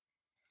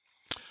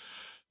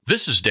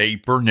This is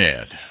Dave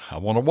Burnett. I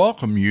want to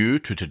welcome you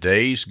to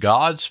today's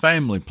God's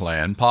Family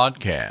Plan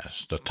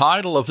podcast. The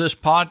title of this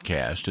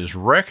podcast is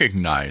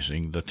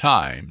Recognizing the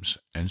Times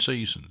and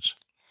Seasons.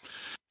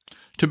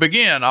 To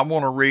begin, I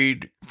want to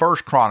read 1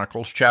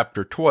 Chronicles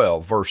chapter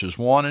 12, verses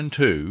 1 and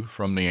 2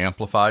 from the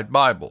Amplified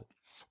Bible.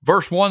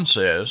 Verse 1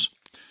 says,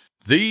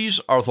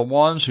 "These are the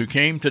ones who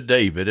came to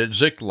David at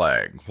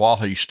Ziklag, while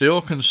he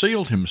still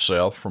concealed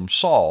himself from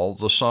Saul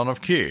the son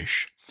of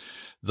Kish.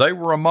 They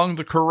were among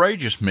the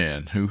courageous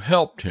men who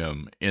helped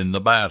him in the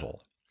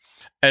battle."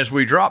 As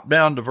we drop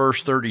down to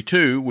verse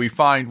 32, we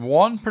find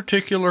one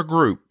particular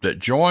group that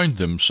joined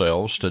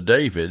themselves to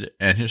David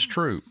and his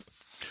troop.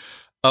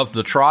 Of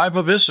the tribe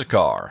of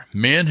Issachar,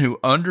 men who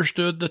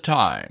understood the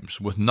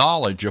times with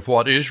knowledge of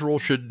what Israel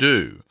should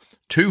do,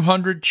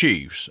 200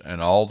 chiefs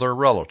and all their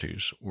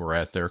relatives were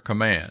at their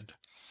command.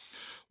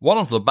 One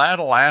of the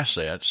battle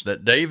assets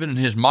that David and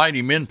his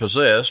mighty men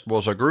possessed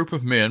was a group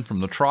of men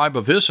from the tribe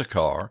of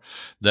Issachar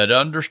that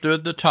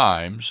understood the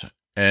times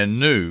and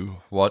knew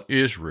what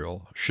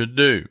Israel should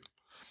do.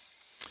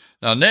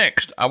 Now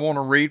next, I want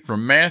to read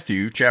from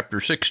Matthew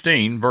chapter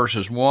 16,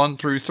 verses 1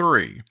 through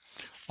 3,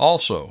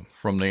 also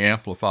from the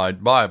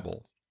Amplified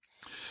Bible.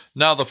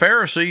 "Now the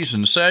Pharisees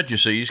and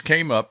Sadducees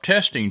came up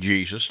testing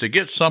Jesus to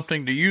get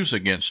something to use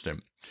against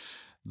him.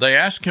 They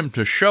asked him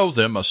to show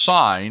them a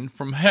sign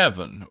from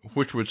heaven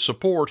which would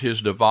support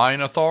his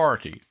divine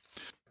authority.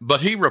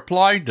 But he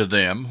replied to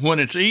them, 'When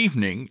it's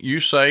evening, you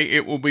say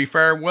it will be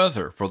fair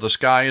weather, for the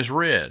sky is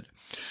red.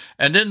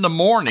 And in the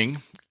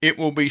morning, it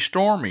will be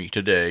stormy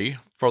today,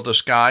 for the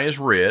sky is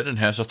red and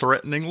has a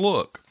threatening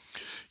look.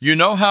 You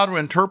know how to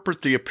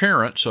interpret the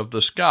appearance of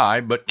the sky,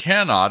 but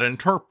cannot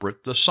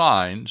interpret the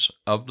signs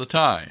of the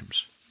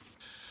times.'"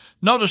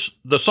 Notice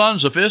the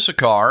sons of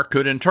Issachar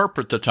could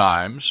interpret the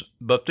times,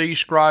 but these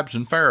scribes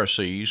and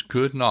Pharisees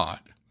could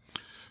not.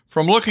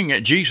 From looking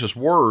at Jesus'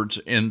 words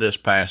in this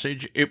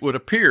passage, it would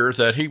appear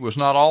that he was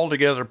not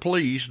altogether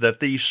pleased that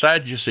these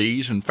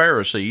Sadducees and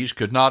Pharisees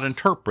could not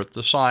interpret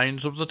the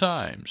signs of the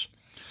times.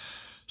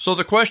 So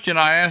the question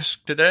I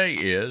ask today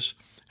is,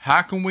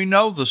 how can we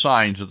know the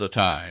signs of the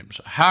times?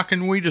 How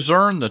can we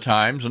discern the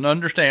times and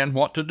understand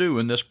what to do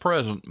in this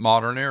present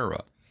modern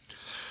era?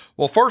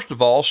 Well, first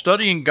of all,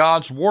 studying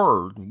God's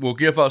Word will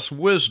give us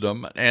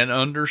wisdom and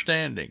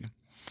understanding.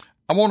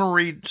 I want to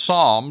read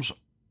Psalms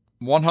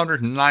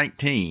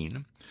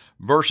 119,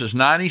 verses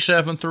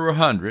 97 through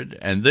 100,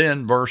 and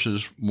then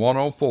verses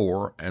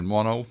 104 and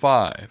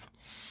 105.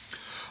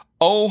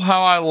 "Oh,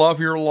 how I love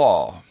your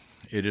law!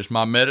 It is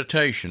my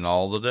meditation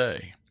all the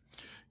day.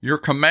 Your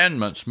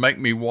commandments make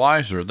me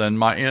wiser than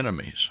my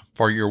enemies,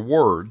 for your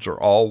words are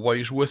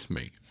always with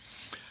me.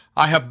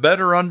 I have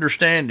better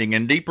understanding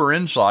and deeper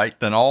insight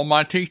than all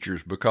my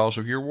teachers because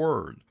of your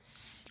word.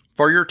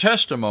 For your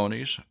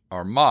testimonies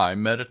are my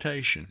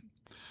meditation.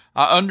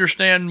 I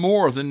understand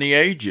more than the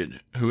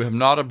aged who have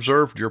not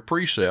observed your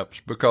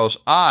precepts, because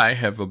I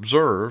have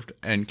observed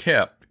and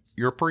kept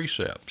your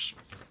precepts."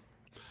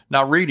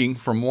 Now reading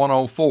from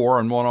 104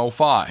 and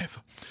 105.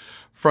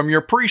 "From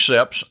your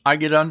precepts I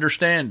get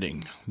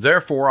understanding,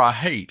 therefore I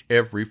hate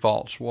every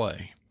false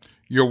way.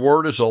 Your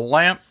word is a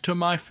lamp to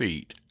my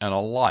feet and a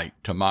light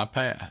to my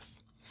path."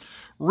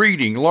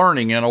 Reading,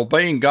 learning, and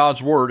obeying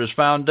God's word is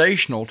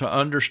foundational to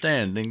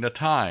understanding the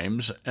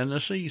times and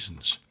the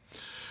seasons.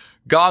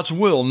 God's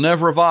will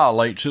never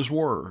violates his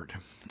word.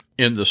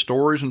 In the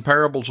stories and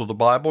parables of the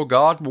Bible,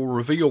 God will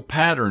reveal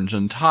patterns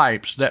and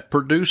types that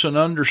produce an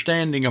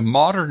understanding of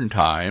modern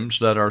times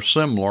that are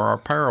similar or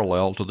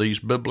parallel to these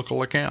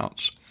biblical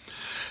accounts.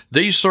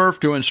 These serve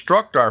to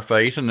instruct our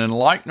faith and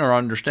enlighten our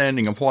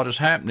understanding of what is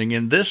happening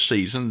in this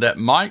season that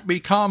might be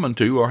common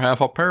to or have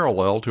a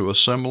parallel to a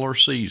similar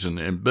season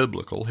in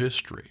biblical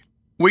history.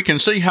 We can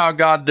see how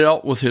God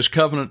dealt with his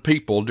covenant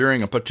people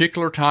during a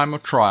particular time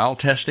of trial,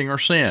 testing, or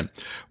sin.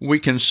 We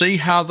can see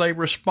how they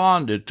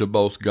responded to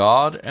both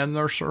God and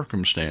their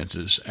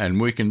circumstances, and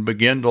we can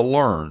begin to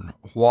learn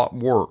what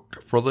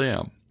worked for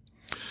them.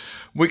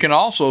 We can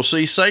also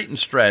see Satan's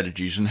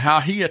strategies and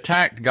how he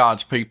attacked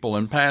God's people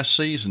in past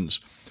seasons.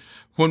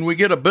 When we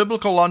get a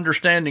biblical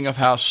understanding of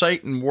how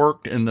Satan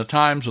worked in the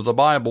times of the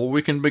Bible,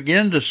 we can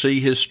begin to see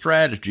his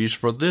strategies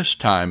for this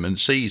time and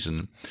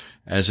season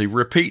as he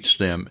repeats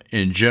them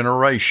in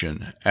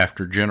generation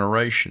after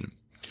generation.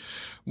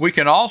 We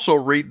can also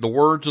read the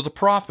words of the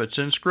prophets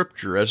in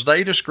Scripture as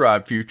they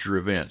describe future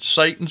events,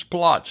 Satan's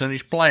plots and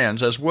his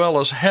plans, as well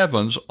as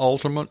heaven's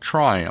ultimate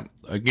triumph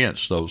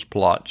against those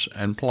plots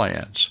and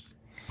plans.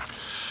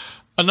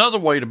 Another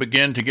way to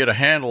begin to get a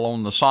handle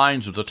on the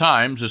signs of the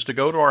times is to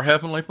go to our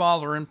Heavenly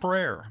Father in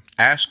prayer,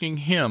 asking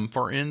him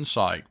for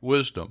insight,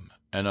 wisdom,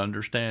 and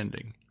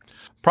understanding.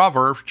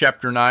 Proverbs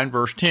chapter 9,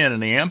 verse 10 in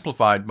the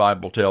Amplified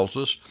Bible tells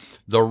us,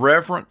 "The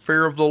reverent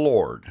fear of the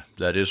Lord,"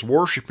 that is,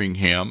 worshiping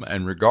him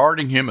and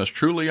regarding him as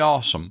truly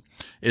awesome,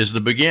 is the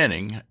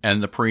beginning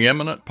and the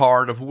preeminent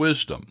part of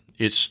wisdom,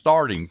 its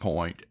starting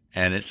point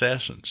and its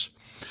essence.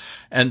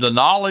 And the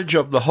knowledge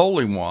of the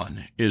Holy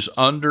One is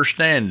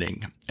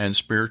understanding and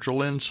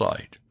spiritual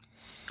insight.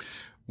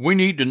 We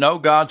need to know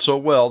God so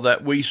well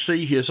that we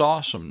see His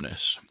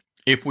awesomeness.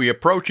 If we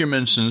approach Him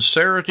in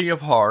sincerity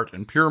of heart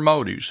and pure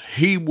motives,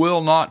 He will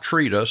not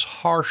treat us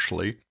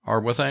harshly or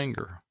with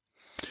anger.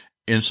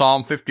 In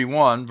Psalm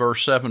 51,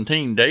 verse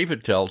 17,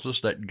 David tells us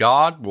that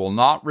God will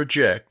not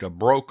reject a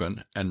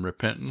broken and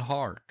repentant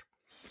heart.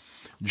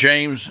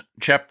 James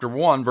chapter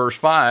 1, verse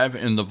 5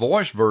 in the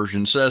Voice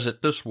version says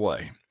it this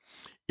way: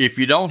 if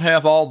you don't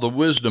have all the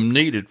wisdom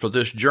needed for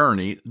this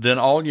journey, then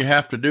all you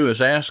have to do is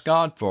ask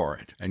God for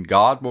it, and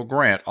God will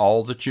grant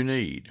all that you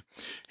need.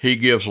 He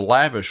gives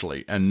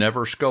lavishly and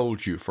never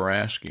scolds you for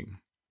asking.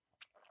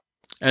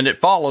 And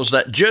it follows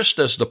that just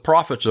as the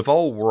prophets of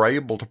old were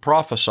able to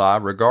prophesy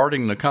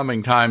regarding the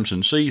coming times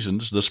and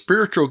seasons, the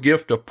spiritual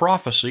gift of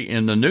prophecy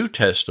in the New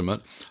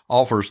Testament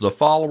offers the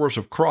followers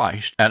of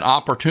Christ an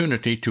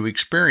opportunity to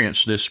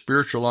experience this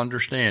spiritual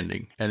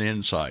understanding and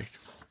insight.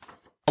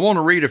 I want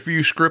to read a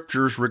few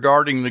scriptures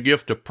regarding the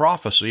gift of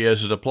prophecy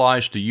as it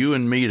applies to you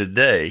and me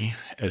today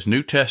as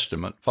New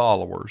Testament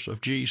followers of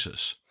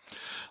Jesus.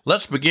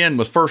 Let's begin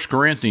with 1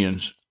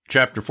 Corinthians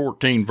chapter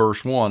 14,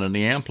 verse 1 in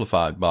the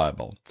Amplified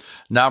Bible.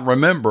 Now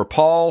remember,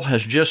 Paul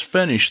has just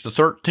finished the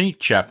 13th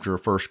chapter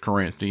of 1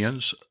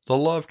 Corinthians, the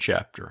love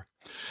chapter.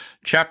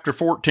 Chapter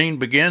 14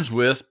 begins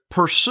with,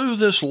 "Pursue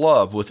this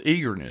love with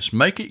eagerness,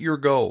 make it your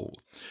goal,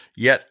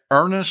 yet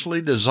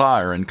earnestly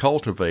desire and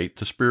cultivate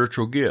the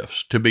spiritual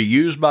gifts to be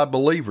used by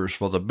believers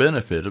for the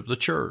benefit of the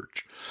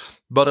church,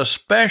 but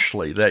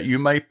especially that you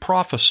may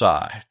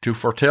prophesy, to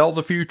foretell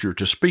the future,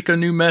 to speak a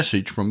new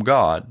message from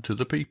God to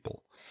the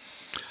people."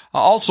 I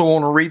also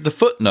want to read the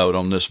footnote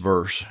on this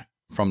verse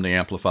from the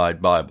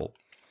Amplified Bible.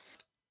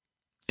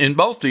 In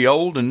both the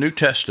Old and New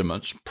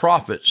Testaments,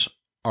 prophets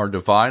are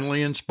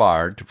divinely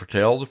inspired to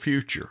foretell the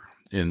future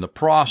in the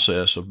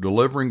process of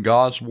delivering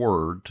God's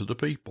word to the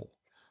people.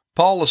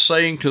 Paul is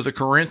saying to the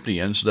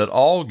Corinthians that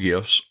all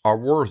gifts are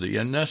worthy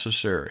and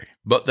necessary,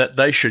 but that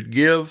they should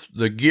give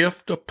the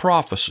gift of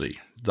prophecy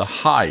the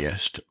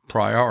highest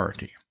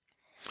priority.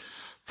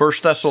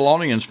 1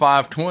 Thessalonians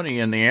 5:20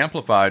 in the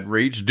Amplified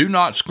reads, "Do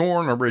not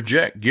scorn or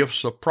reject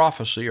gifts of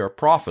prophecy or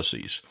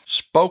prophecies,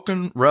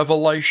 spoken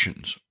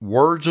revelations,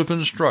 words of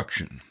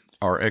instruction,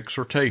 or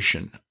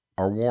exhortation,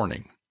 or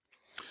warning."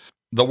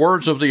 The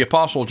words of the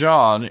Apostle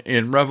John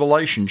in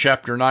Revelation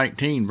chapter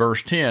 19,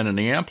 verse 10 in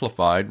the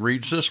Amplified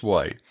reads this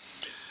way,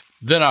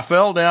 "Then I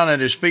fell down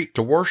at his feet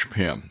to worship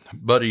him,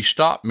 but he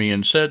stopped me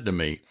and said to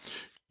me,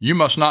 'You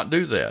must not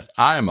do that.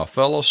 I am a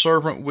fellow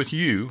servant with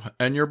you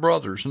and your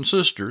brothers and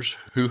sisters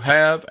who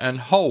have and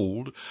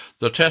hold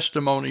the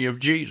testimony of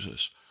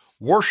Jesus.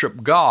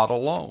 Worship God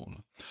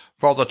alone.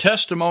 For the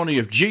testimony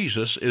of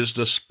Jesus is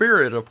the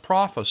spirit of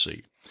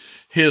prophecy.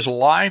 His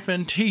life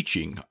and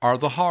teaching are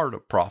the heart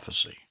of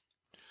prophecy."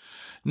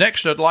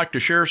 Next, I'd like to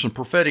share some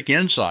prophetic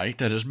insight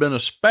that has been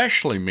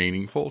especially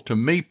meaningful to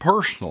me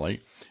personally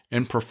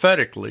in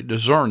prophetically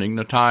discerning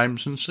the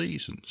times and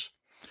seasons.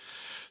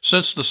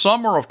 Since the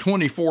summer of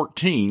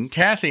 2014,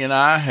 Kathy and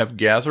I have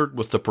gathered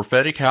with the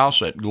prophetic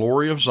house at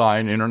Glory of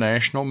Zion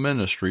International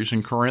Ministries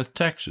in Corinth,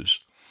 Texas.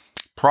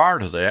 Prior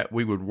to that,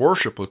 we would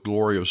worship with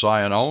Glory of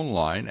Zion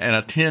online and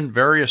attend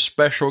various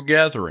special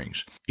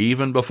gatherings,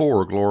 even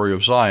before Glory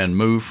of Zion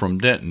moved from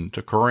Denton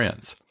to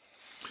Corinth.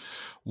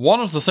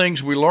 One of the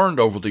things we learned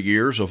over the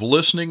years of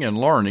listening and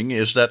learning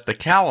is that the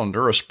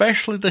calendar,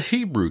 especially the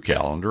Hebrew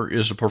calendar,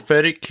 is a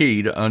prophetic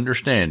key to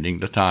understanding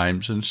the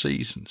times and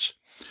seasons.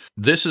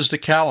 This is the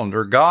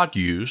calendar God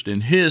used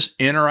in His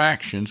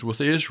interactions with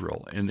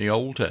Israel in the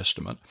Old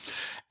Testament,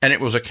 and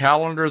it was a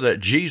calendar that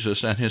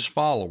Jesus and His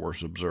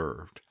followers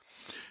observed.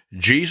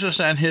 Jesus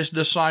and His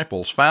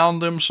disciples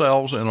found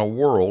themselves in a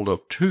world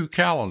of two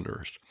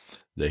calendars,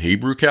 the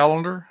Hebrew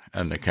calendar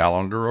and the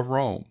calendar of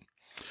Rome.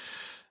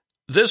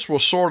 This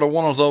was sort of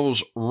one of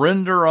those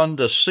render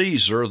unto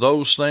Caesar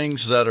those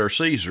things that are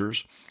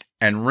Caesar's,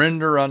 and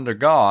render unto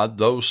God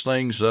those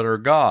things that are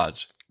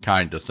God's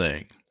kind of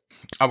thing.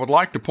 I would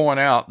like to point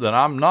out that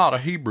I'm not a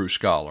Hebrew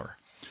scholar.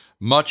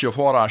 Much of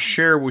what I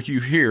share with you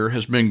here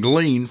has been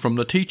gleaned from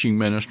the teaching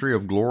ministry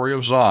of Glory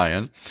of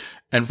Zion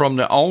and from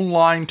the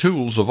online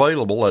tools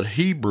available at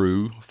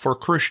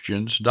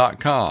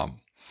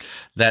HebrewForChristians.com.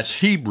 That's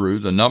Hebrew,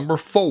 the number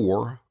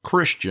 4,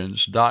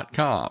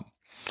 Christians.com.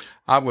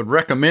 I would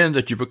recommend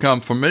that you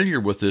become familiar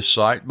with this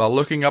site by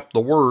looking up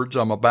the words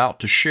I'm about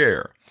to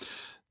share.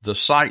 The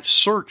site's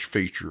search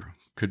feature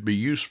could be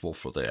useful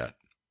for that.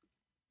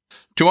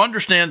 To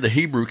understand the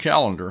Hebrew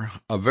calendar,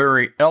 a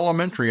very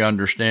elementary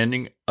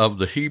understanding of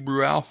the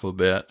Hebrew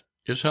alphabet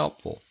is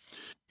helpful.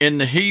 In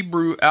the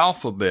Hebrew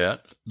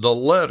alphabet, the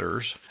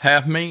letters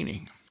have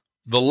meaning.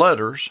 The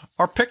letters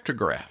are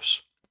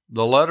pictographs.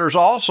 The letters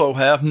also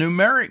have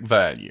numeric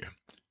value.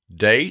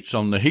 Dates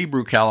on the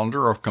Hebrew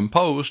calendar are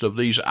composed of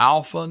these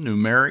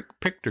alphanumeric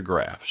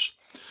pictographs.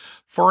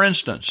 For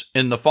instance,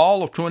 in the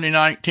fall of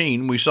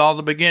 2019, we saw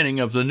the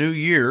beginning of the new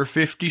year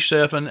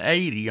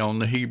 5780 on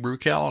the Hebrew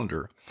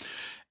calendar,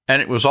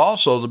 and it was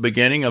also the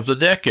beginning of the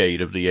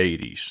decade of the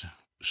 80s.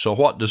 So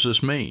what does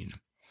this mean?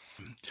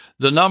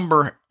 The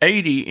number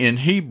 80 in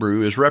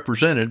Hebrew is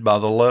represented by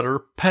the letter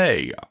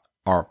Pei,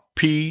 or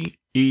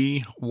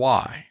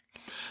P-E-Y.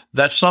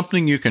 That's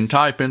something you can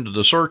type into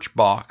the search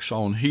box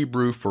on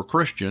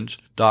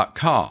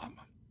HebrewForChristians.com.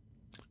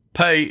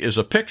 Pei is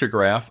a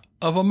pictograph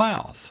of a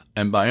mouth,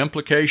 and by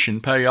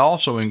implication, Pei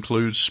also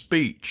includes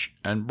speech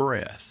and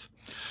breath.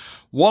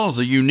 One of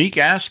the unique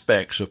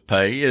aspects of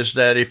Pei is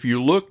that if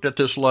you looked at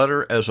this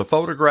letter as a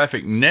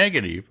photographic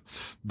negative,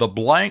 the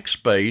blank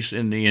space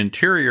in the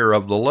interior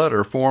of the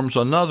letter forms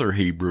another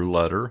Hebrew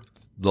letter,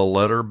 the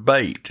letter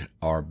Bet,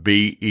 or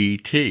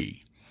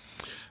B-E-T.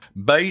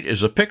 Bet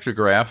is a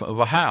pictograph of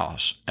a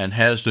house and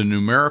has the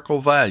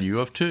numerical value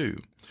of 2.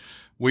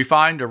 We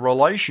find a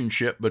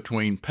relationship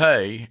between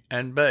Pei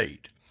and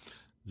Bet,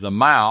 the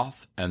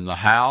mouth and the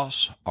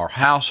house or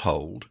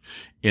household,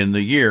 in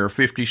the year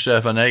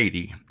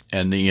 5780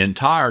 and the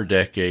entire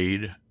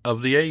decade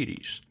of the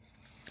 80s.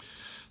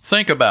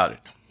 Think about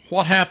it.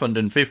 What happened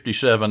in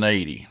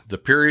 5780, the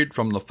period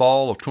from the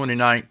fall of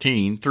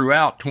 2019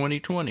 throughout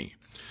 2020?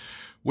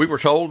 We were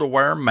told to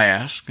wear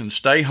masks and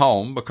stay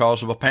home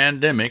because of a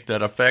pandemic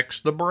that affects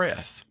the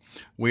breath.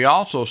 We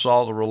also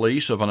saw the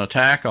release of an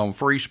attack on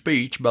free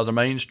speech by the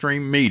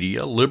mainstream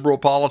media, liberal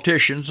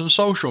politicians, and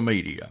social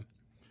media.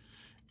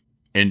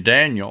 In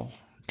Daniel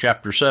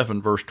chapter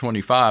 7, verse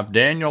 25,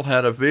 Daniel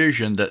had a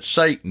vision that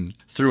Satan,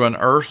 through an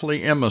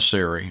earthly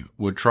emissary,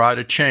 would try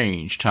to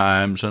change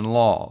times and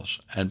laws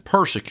and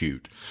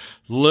persecute,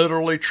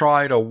 literally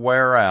try to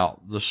wear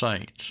out the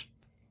saints.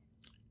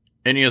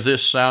 Any of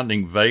this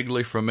sounding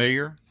vaguely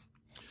familiar?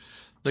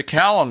 The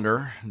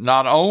calendar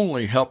not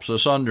only helps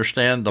us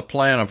understand the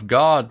plan of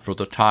God for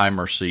the time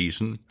or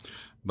season,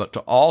 but to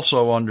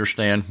also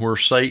understand where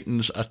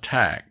Satan's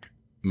attack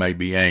may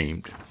be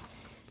aimed.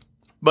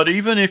 But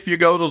even if you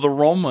go to the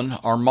Roman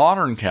or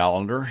modern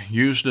calendar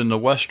used in the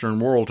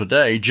Western world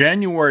today,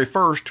 January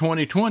 1st,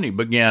 2020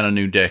 began a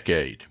new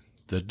decade,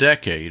 the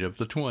decade of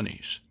the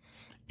 20s.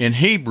 In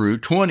Hebrew,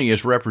 20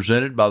 is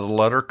represented by the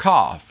letter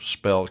Kaf,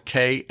 spelled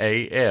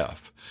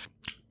K-A-F.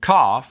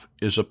 Kaf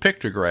is a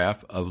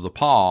pictograph of the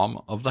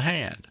palm of the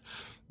hand,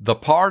 the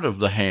part of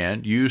the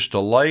hand used to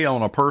lay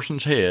on a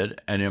person's head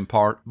and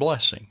impart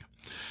blessing.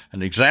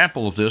 An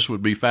example of this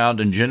would be found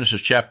in Genesis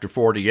chapter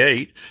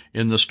 48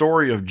 in the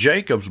story of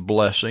Jacob's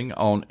blessing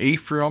on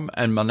Ephraim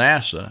and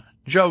Manasseh,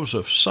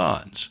 Joseph's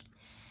sons.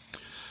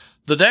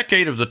 The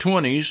decade of the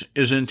 20s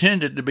is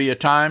intended to be a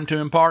time to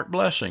impart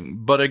blessing,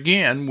 but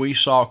again we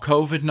saw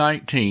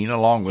COVID-19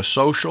 along with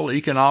social,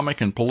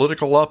 economic, and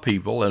political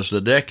upheaval as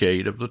the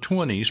decade of the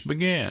 20s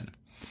began.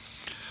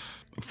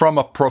 From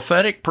a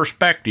prophetic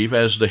perspective,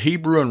 as the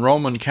Hebrew and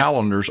Roman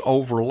calendars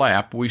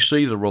overlap, we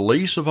see the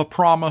release of a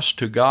promise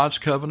to God's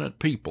covenant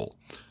people,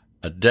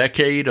 a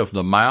decade of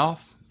the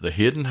mouth, the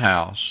hidden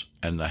house,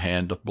 and the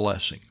hand of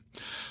blessing.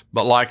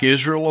 But like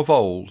Israel of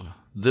old,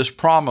 this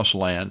promised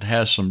land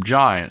has some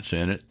giants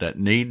in it that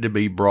need to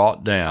be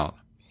brought down.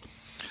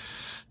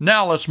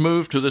 Now let's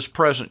move to this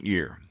present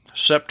year.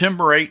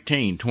 September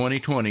 18,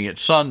 2020, at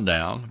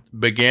sundown,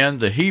 began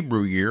the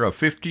Hebrew year of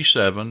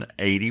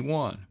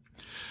 5781.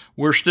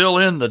 We're still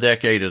in the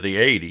decade of the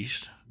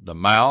 80s, the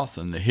mouth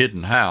and the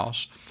hidden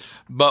house,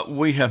 but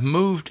we have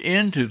moved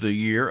into the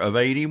year of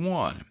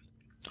 81.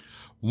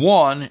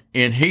 1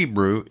 in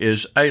Hebrew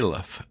is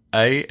Aleph,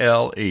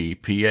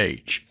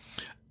 A-L-E-P-H.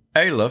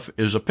 Aleph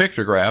is a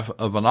pictograph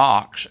of an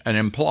ox and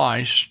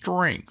implies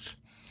strength.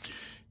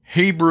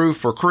 Hebrew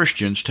for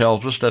Christians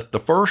tells us that the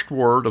first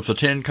word of the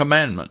Ten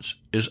Commandments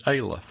is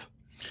Aleph.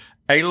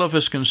 Aleph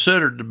is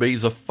considered to be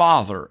the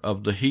father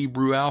of the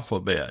Hebrew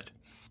alphabet.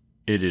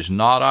 It is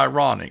not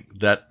ironic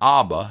that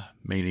Abba,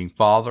 meaning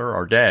father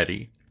or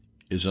daddy,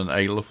 is an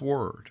Aleph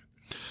word.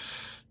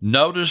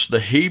 Notice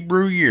the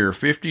Hebrew year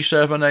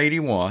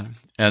 5781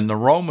 and the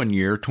Roman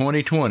year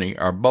 2020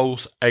 are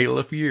both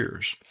Aleph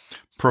years.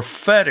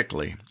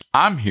 Prophetically,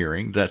 I'm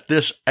hearing that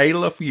this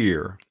Aleph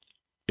year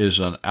is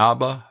an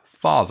Abba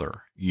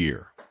Father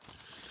year.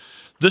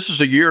 This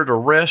is a year to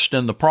rest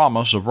in the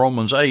promise of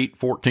Romans 8,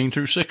 14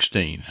 through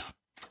 16.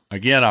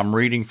 Again, I'm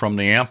reading from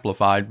the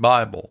Amplified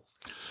Bible.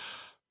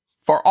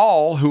 For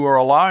all who are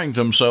allowing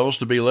themselves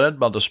to be led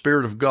by the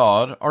Spirit of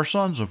God are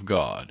sons of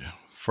God.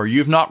 For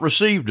you've not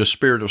received a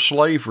spirit of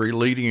slavery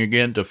leading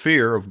again to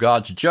fear of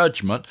God's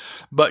judgment,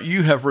 but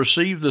you have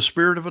received the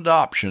spirit of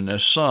adoption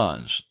as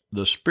sons,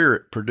 the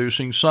Spirit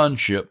producing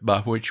sonship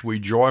by which we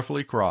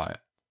joyfully cry,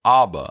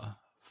 Abba,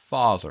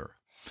 Father.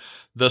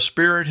 The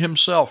Spirit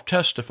Himself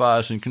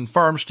testifies and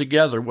confirms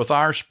together with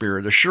our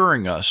spirit,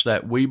 assuring us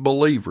that we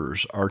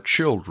believers are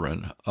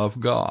children of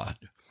God.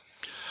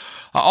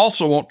 I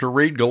also want to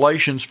read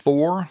Galatians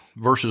 4,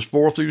 verses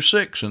 4 through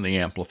 6 in the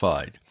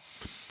Amplified.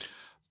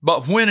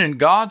 But when in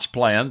God's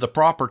plan the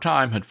proper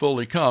time had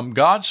fully come,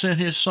 God sent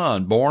His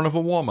Son, born of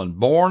a woman,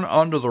 born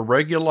under the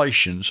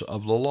regulations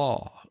of the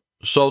law,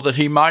 so that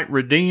He might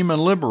redeem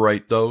and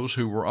liberate those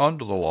who were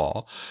under the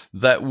law,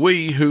 that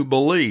we who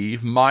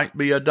believe might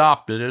be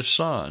adopted as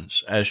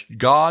sons, as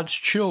God's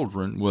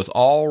children with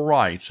all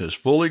rights as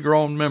fully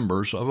grown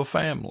members of a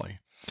family.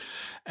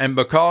 And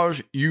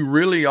because you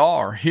really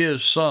are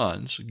His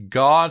sons,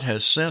 God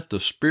has sent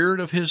the Spirit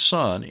of His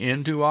Son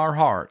into our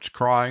hearts,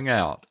 crying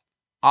out,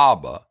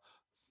 Abba,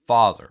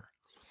 Father.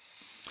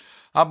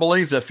 I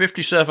believe that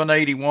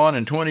 5781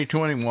 and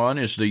 2021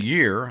 is the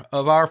year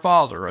of our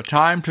Father, a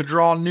time to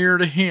draw near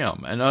to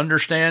Him and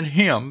understand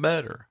Him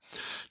better,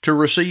 to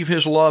receive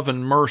His love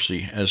and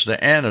mercy as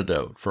the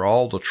antidote for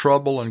all the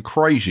trouble and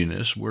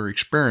craziness we're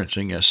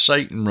experiencing as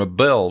Satan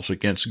rebels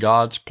against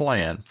God's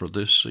plan for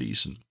this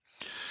season.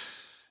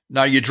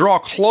 Now, you draw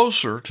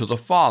closer to the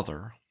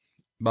Father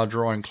by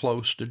drawing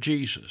close to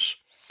Jesus.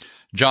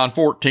 John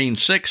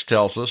 14:6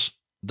 tells us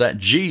that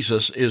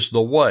Jesus is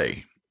the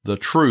way, the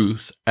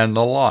truth, and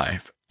the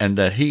life, and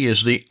that He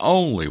is the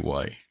only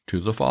way to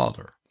the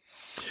Father.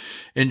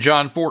 In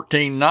John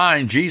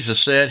 14:9,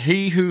 Jesus said,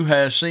 He who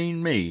has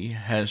seen me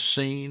has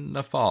seen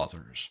the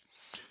Father's.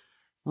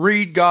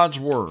 Read God's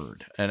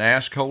Word and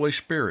ask Holy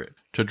Spirit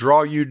to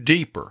draw you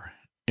deeper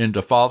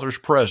into Father's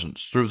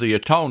presence through the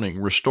atoning,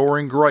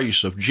 restoring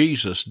grace of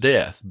Jesus'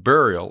 death,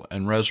 burial,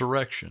 and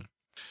resurrection.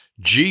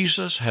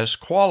 Jesus has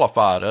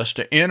qualified us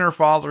to enter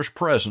Father's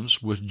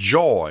presence with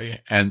joy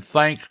and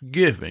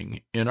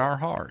thanksgiving in our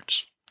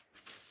hearts.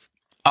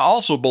 I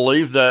also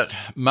believe that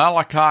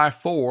Malachi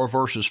 4,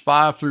 verses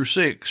 5 through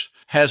 6,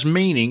 has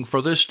meaning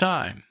for this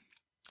time.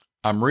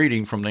 I'm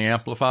reading from the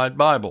Amplified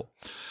Bible.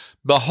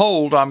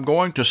 Behold, I'm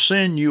going to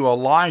send you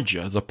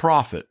Elijah the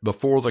prophet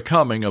before the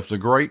coming of the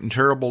great and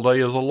terrible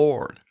day of the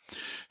Lord.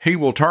 He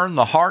will turn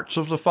the hearts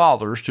of the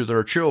fathers to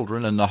their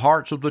children and the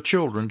hearts of the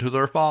children to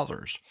their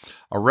fathers,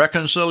 a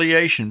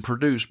reconciliation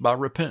produced by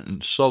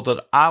repentance, so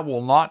that I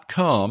will not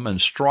come and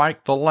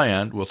strike the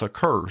land with a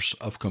curse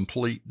of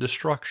complete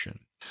destruction.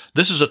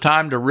 This is a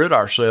time to rid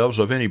ourselves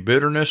of any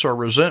bitterness or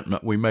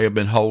resentment we may have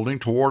been holding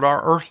toward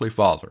our earthly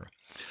father.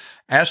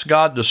 Ask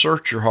God to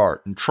search your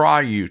heart and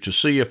try you to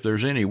see if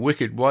there's any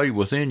wicked way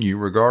within you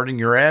regarding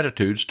your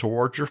attitudes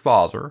towards your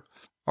father,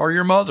 or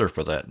your mother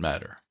for that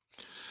matter.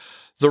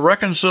 The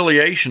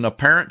reconciliation of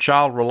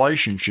parent-child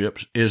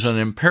relationships is an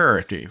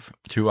imperative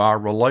to our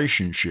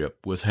relationship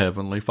with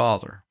Heavenly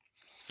Father.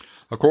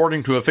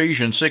 According to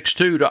Ephesians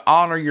 6:2, to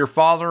honor your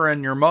father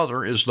and your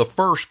mother is the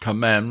first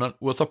commandment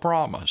with a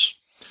promise.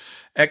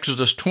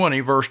 Exodus 20,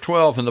 verse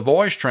 12 in the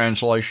Voice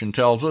translation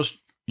tells us,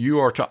 you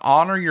are to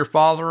honor your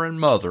father and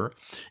mother.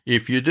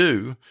 If you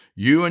do,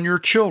 you and your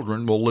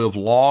children will live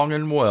long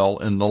and well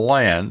in the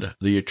land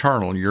the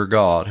Eternal your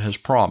God has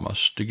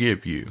promised to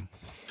give you.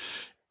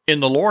 In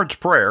the Lord's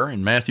Prayer,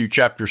 in Matthew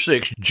chapter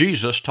 6,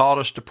 Jesus taught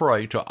us to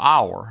pray to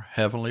our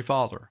Heavenly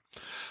Father.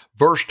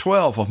 Verse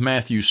 12 of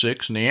Matthew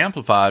 6 in the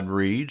Amplified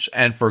reads,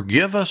 and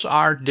forgive us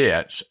our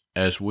debts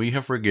as we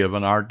have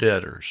forgiven our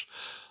debtors,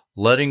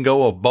 letting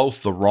go of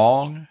both the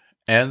wrong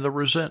and the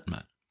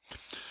resentment.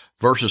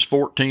 Verses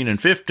 14 and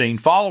 15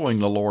 following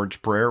the Lord's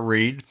Prayer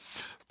read,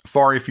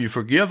 for if you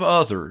forgive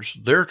others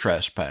their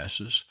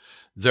trespasses,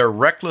 their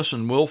reckless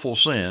and willful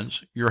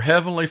sins, your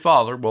Heavenly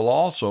Father will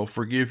also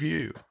forgive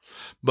you.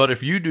 But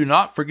if you do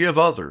not forgive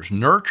others,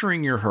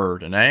 nurturing your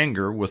hurt and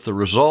anger with the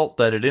result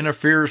that it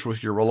interferes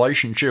with your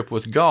relationship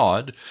with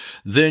God,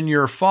 then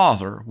your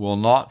Father will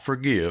not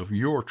forgive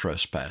your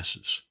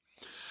trespasses.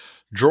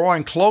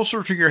 Drawing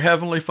closer to your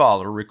Heavenly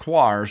Father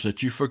requires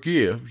that you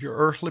forgive your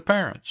earthly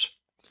parents.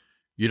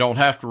 You don't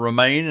have to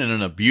remain in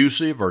an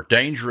abusive or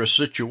dangerous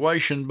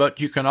situation, but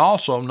you can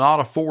also not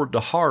afford to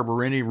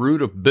harbor any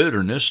root of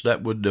bitterness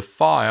that would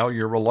defile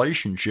your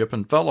relationship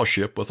and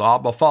fellowship with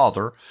Abba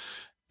Father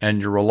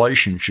and your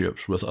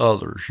relationships with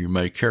others you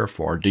may care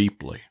for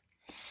deeply.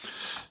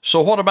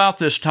 So what about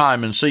this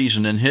time and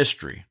season in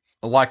history?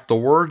 Like the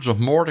words of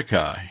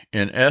Mordecai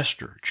in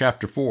Esther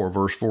chapter 4,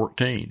 verse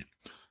 14.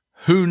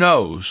 Who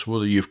knows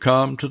whether you've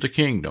come to the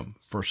kingdom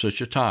for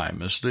such a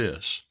time as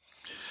this?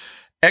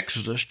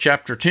 Exodus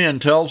chapter 10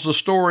 tells the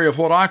story of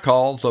what I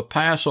call the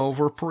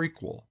Passover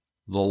prequel,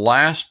 the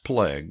last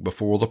plague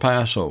before the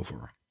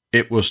Passover.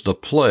 It was the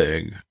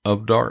plague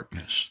of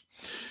darkness.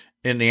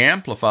 In the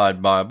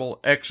Amplified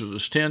Bible,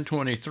 Exodus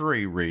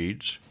 10:23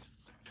 reads,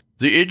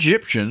 the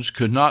Egyptians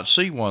could not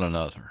see one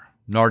another,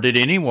 nor did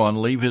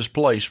anyone leave his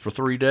place for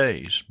 3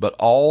 days, but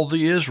all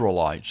the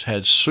Israelites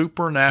had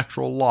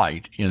supernatural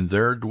light in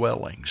their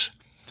dwellings.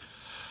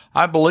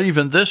 I believe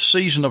in this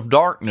season of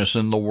darkness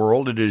in the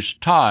world, it is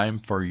time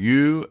for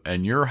you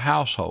and your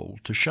household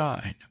to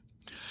shine.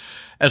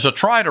 As I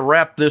try to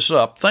wrap this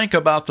up, think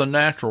about the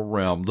natural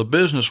realm, the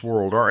business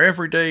world, our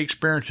everyday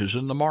experiences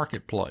in the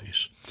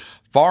marketplace.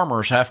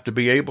 Farmers have to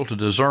be able to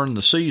discern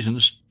the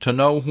seasons to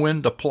know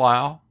when to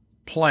plow,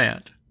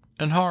 plant,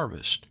 and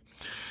harvest.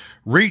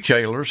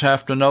 Retailers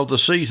have to know the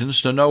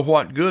seasons to know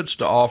what goods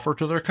to offer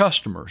to their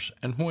customers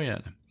and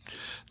when.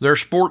 Their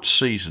sports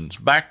seasons,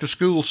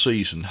 back-to-school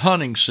season,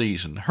 hunting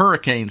season,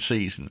 hurricane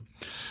season.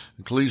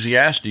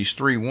 Ecclesiastes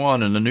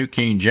 3:1 in the New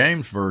King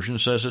James Version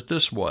says it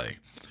this way,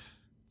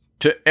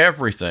 to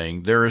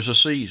everything there is a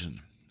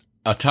season,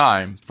 a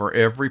time for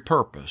every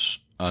purpose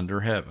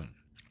under heaven.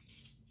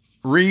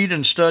 Read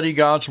and study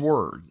God's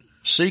Word.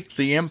 Seek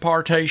the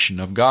impartation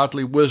of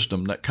godly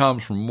wisdom that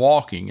comes from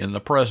walking in the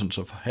presence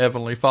of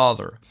Heavenly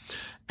Father.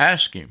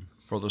 Ask Him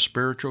for the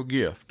spiritual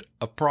gift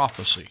of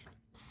prophecy.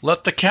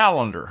 Let the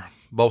calendar,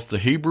 both the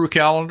Hebrew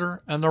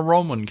calendar and the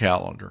Roman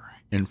calendar,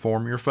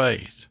 inform your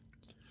faith.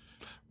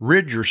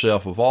 Rid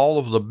yourself of all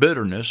of the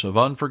bitterness of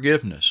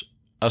unforgiveness.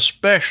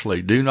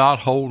 Especially do not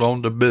hold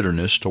on to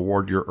bitterness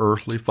toward your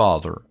earthly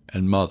father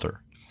and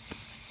mother.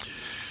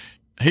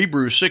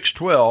 Hebrews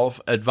 6:12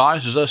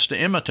 advises us to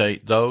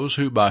imitate those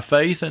who by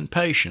faith and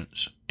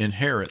patience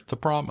inherit the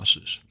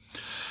promises.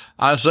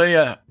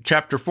 Isaiah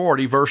chapter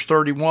 40, verse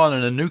 31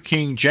 in the New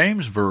King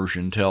James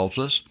Version tells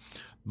us,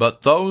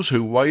 "But those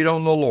who wait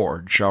on the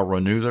Lord shall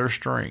renew their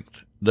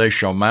strength. They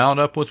shall mount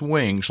up with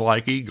wings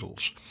like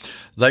eagles.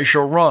 They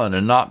shall run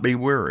and not be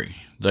weary.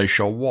 They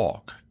shall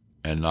walk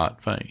and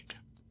not faint."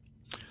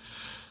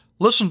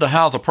 Listen to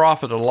how the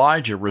prophet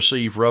Elijah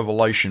received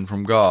revelation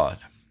from God.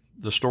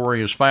 The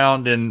story is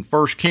found in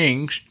 1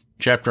 Kings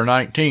chapter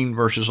 19,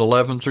 verses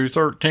 11 through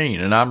 13,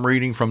 and I'm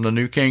reading from the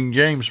New King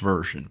James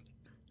Version.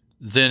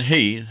 Then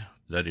he,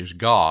 that is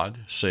God,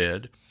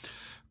 said,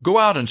 "Go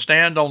out and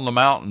stand on the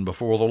mountain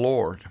before the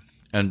Lord."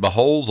 And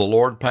behold, the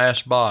Lord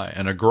passed by,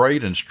 and a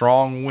great and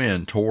strong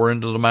wind tore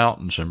into the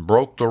mountains and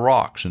broke the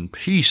rocks in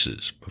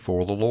pieces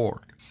before the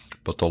Lord.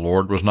 But the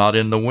Lord was not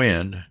in the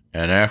wind,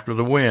 and after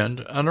the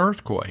wind an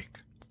earthquake.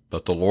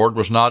 But the Lord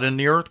was not in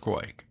the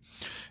earthquake.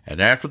 And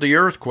after the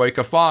earthquake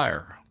a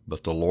fire,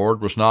 but the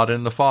Lord was not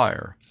in the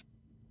fire.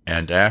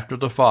 And after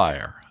the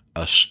fire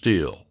a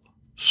still,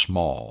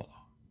 small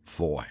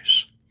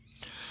voice.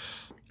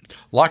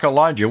 Like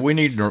Elijah, we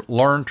need to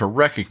learn to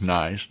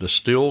recognize the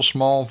still,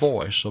 small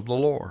voice of the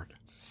Lord.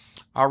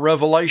 Our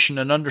revelation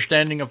and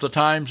understanding of the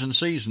times and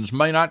seasons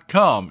may not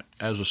come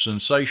as a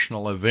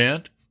sensational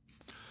event.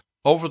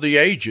 Over the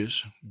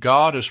ages,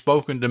 God has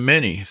spoken to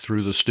many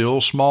through the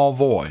still small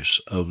voice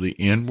of the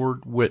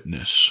inward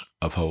witness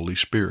of Holy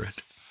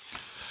Spirit.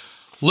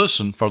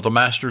 Listen for the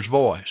Master's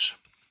voice.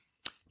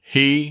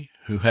 He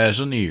who has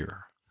an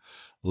ear,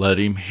 let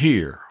him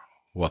hear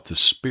what the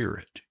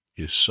Spirit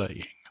is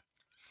saying.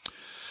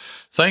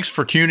 Thanks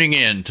for tuning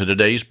in to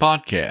today's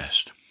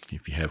podcast.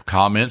 If you have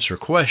comments or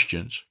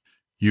questions,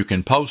 you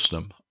can post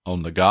them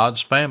on the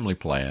God's Family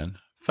Plan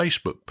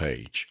Facebook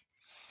page.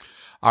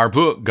 Our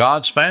book,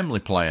 God's Family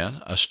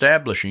Plan,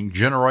 Establishing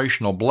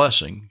Generational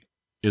Blessing,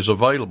 is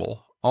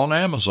available on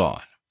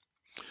Amazon.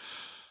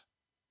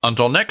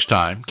 Until next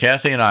time,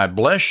 Kathy and I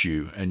bless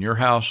you and your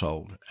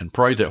household and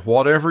pray that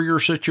whatever your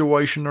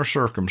situation or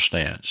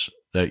circumstance,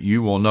 that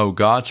you will know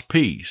God's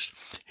peace,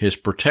 His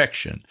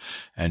protection,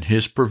 and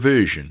His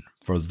provision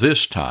for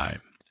this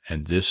time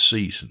and this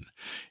season.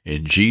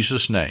 In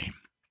Jesus' name,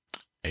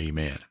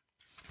 amen.